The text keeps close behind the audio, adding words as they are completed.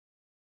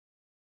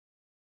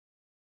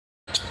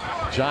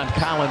John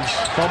Collins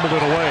fumbled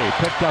it away,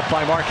 picked up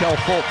by Markelle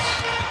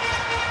Fultz.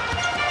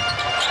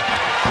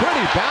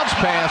 Pretty bounce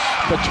pass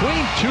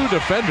between two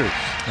defenders.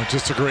 And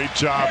just a great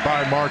job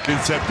by Mark.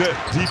 It's at the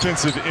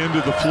defensive end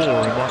of the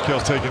floor, and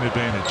Markelle's taking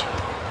advantage.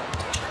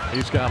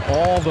 He's got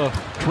all the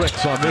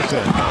tricks on this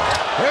end.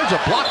 There's a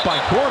block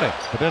by Gordon,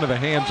 but into the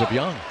hands of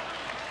Young.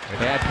 A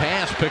bad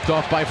pass picked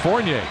off by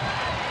Fournier.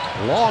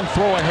 Long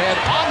throw ahead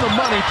on the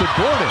money to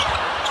Gordon.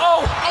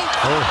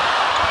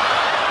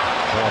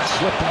 Ball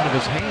slipped out of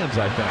his hands,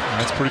 I think.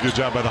 That's a pretty good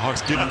job by the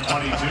Hawks getting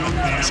 22.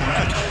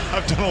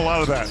 I've done a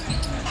lot of that.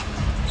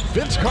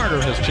 Vince Carter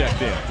has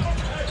checked in.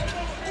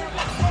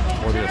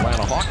 For the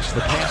Atlanta Hawks, the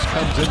pass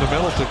comes in the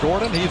middle to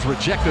Gordon. He's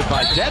rejected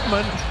by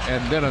Dedmon,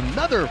 and then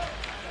another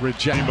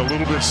rejection. A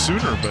little bit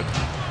sooner, but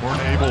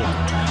weren't able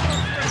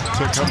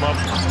to come up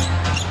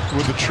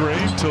with a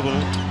trade till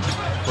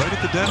right at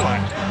the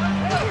deadline.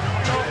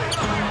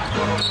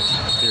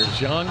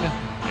 Here's Young,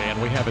 and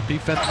we have a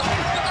defense.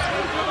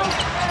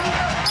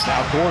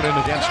 Now Gordon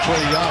against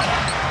Trae Young.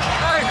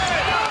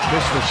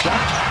 Missed the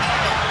shot.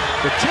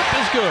 The tip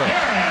is good.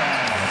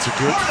 That's a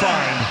good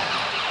find.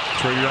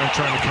 Trae Young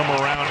trying to come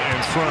around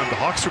in front. The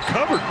Hawks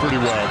recovered pretty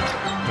well,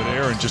 but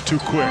Aaron just too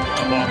quick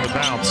up on the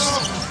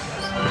bounce.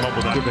 Come up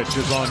with that. Vucevic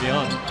is on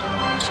Young.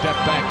 Step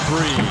back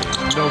three.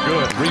 No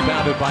good.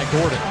 Rebounded by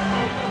Gordon.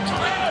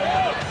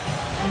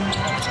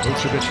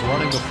 Vucevic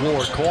running the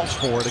floor. Calls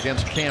for it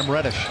against Cam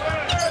Reddish.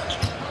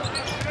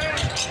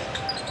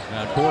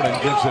 Now Gordon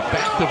gives it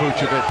back to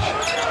Vucevic.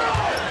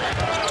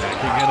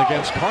 Backing in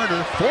against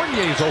Carter.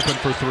 Fournier's open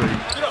for three.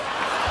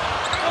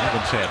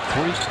 Evans had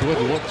three good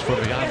looks from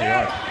beyond the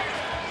arc.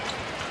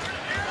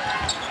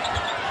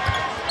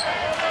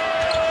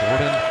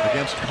 Gordon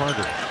against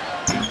Carter.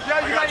 You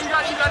got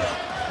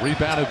it.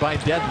 Rebounded by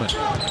Dedmon.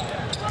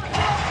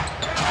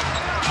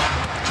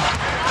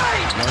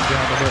 Young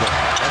down the middle.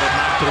 And it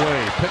knocked away.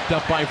 Picked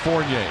up by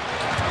Fournier.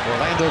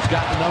 Orlando's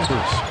got the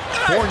numbers.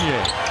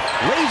 Fournier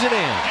lays it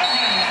in.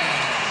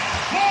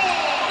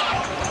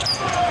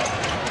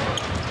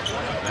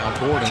 Now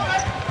Gordon.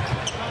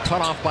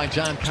 Cut off by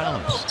John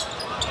Collins.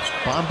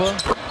 Bamba.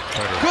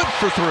 Good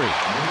for three.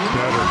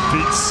 Better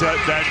feet set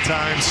that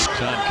time.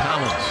 John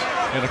Collins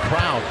in a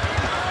crowd.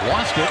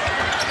 Lost it.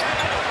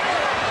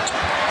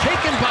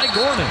 Taken by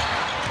Gordon.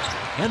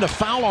 And a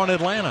foul on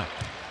Atlanta.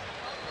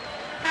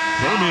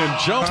 Damian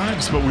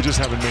Jones. But we just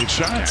haven't made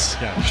shots.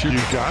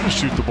 You've got to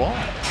shoot the ball.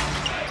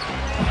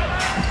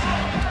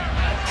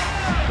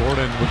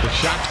 Gordon with the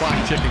shot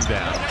clock ticking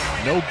down.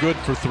 No good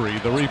for three.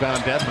 The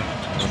rebound, Dedmon.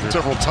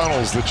 Several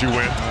tunnels that you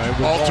went.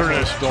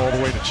 Alternate all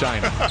the way to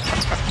China.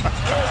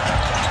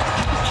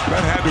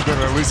 That had to have been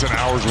at least an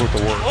hour's worth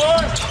of work.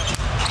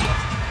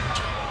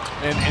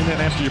 And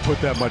then after you put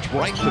that much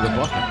right to the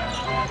bucket.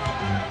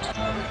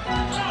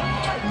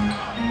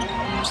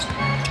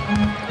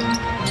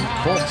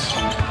 Fultz.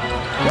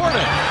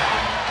 Gordon.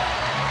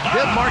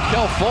 Give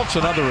Markelle Fultz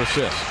another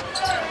assist.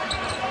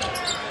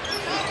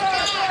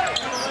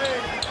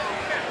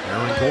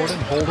 Aaron Gordon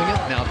holding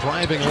it, now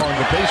driving along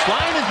the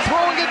baseline and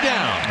throwing it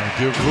down. I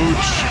give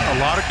Vooch a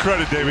lot of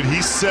credit, David.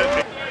 He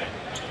set.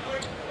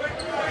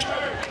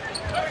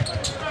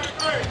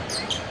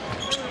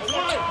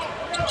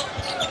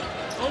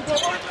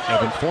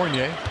 Evan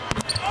Fournier.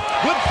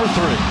 Good for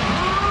three.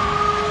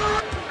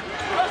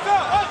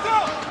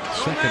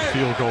 Second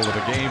field goal of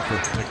the game for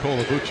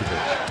Nikola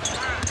Vucevic.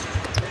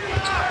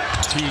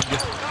 Teague.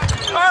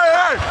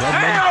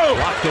 Dedmon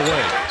blocked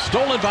away.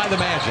 Stolen by the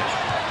Magic.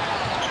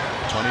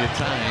 Plenty of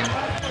time.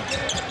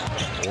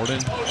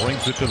 Gordon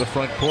brings it to the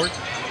front court.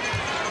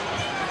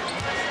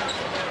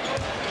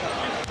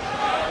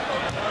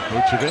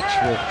 Vucevic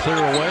will clear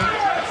away.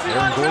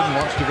 Aaron Gordon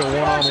wants to go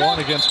one-on-one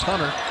against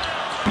Hunter.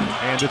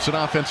 And it's an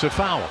offensive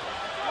foul.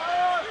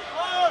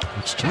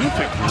 It's a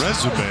terrific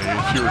resume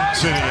if you're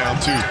sending out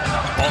to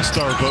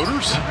all-star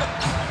voters.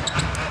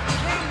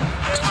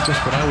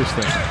 Just what I was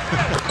thinking.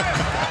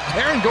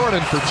 Aaron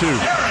Gordon for two.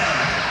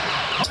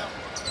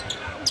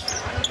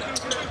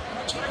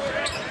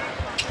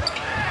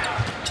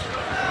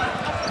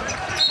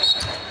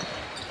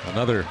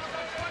 Another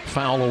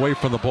foul away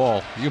from the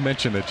ball. You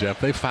mentioned it, Jeff.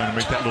 They found to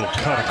make that little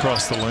cut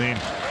across the lane.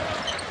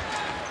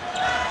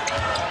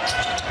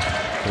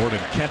 Gordon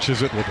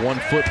catches it with 1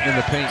 foot in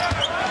the paint.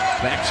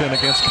 Backs in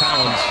against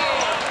Collins.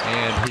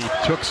 And he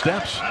took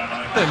steps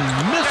and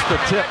missed the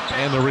tip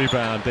and the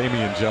rebound.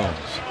 Damian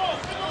Jones.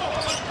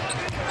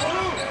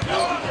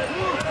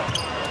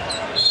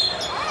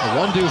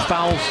 Wundu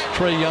fouls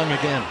Trae Young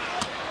again.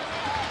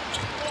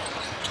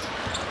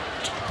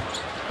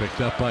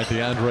 Picked up by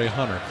DeAndre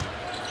Hunter.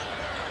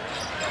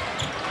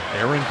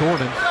 Aaron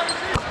Gordon.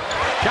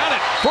 Got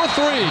it for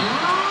three.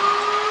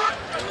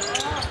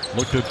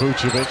 Looked at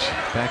Vucevic.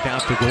 Back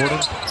out to Gordon.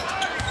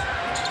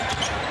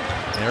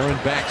 Aaron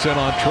backs in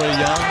on Trae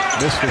Young.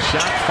 Missed the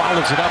shot.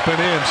 Follows it up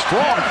and in.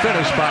 Strong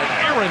finish by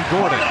Aaron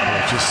Gordon.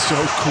 Just so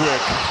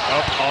quick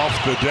up off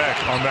the deck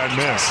on that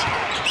miss.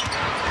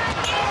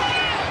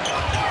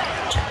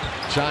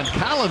 John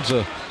Collins,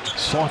 a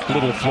soft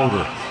little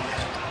floater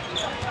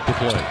to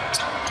play.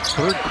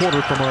 Third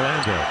quarter from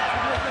Orlando.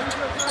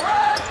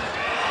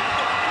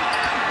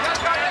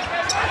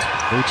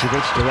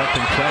 Vucevic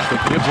directing traffic,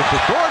 gives it to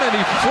Gordon,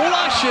 he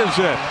flushes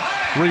it.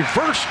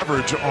 Reverse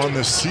average on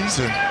this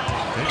season.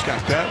 They've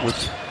got that with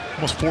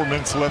almost 4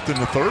 minutes left in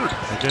the third.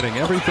 They're getting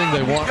everything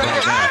they want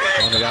right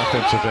now on the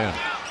offensive end.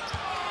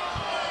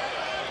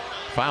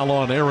 Foul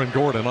on Aaron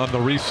Gordon on the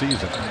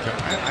reseason.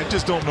 I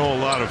just don't know a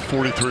lot of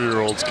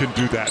 43-year-olds can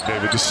do that,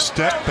 David. Just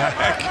step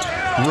back,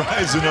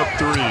 rising up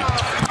three.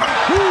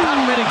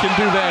 Not many can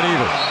do that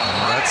either.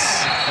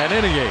 That's at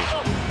any age.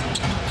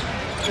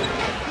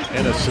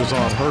 Ennis is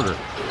on Herter.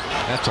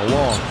 That's a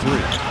long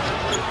three.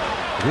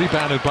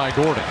 Rebounded by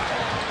Gordon.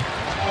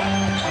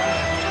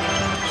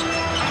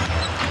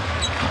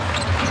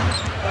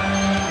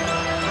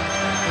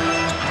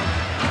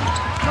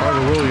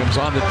 Carter Williams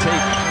on the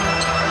tape.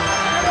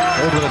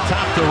 Over the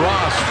top to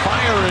Ross,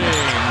 firing,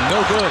 no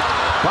good.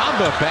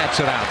 Bamba bats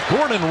it out.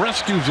 Gordon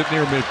rescues it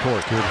near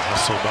midcourt. Good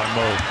hustle by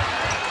Mo.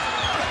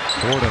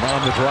 Gordon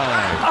on the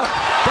drive,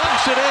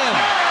 dunks it in.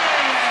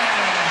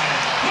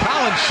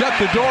 Collins shut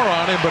the door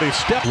on him, but he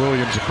stepped.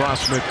 Williams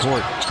across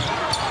midcourt.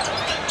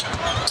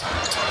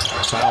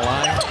 Foul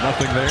line,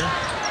 nothing there.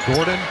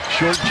 Gordon,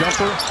 short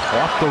jumper,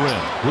 off the rim.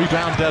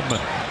 Rebound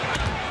Dedmon.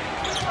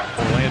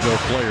 Orlando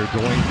player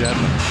Dwayne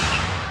Dedmon.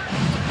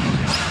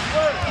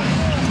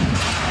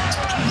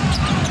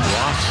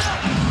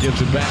 Gives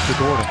it back to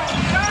Gordon.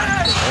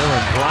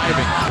 Aaron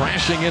driving,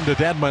 crashing into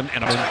Dedmon,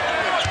 and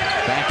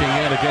backing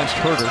in against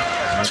Herter.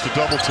 That's the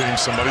double team.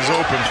 Somebody's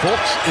open.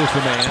 Fultz is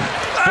the man.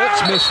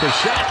 Fultz missed the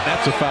shot.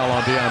 That's a foul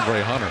on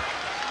DeAndre Hunter.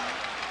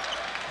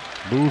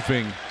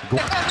 Moving.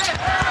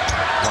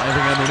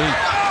 Driving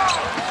underneath.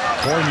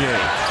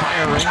 Fournier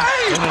firing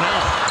in and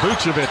out.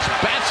 Vucevic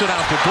bats it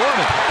out to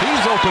Gordon.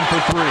 He's open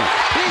for three.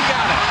 He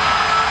got it.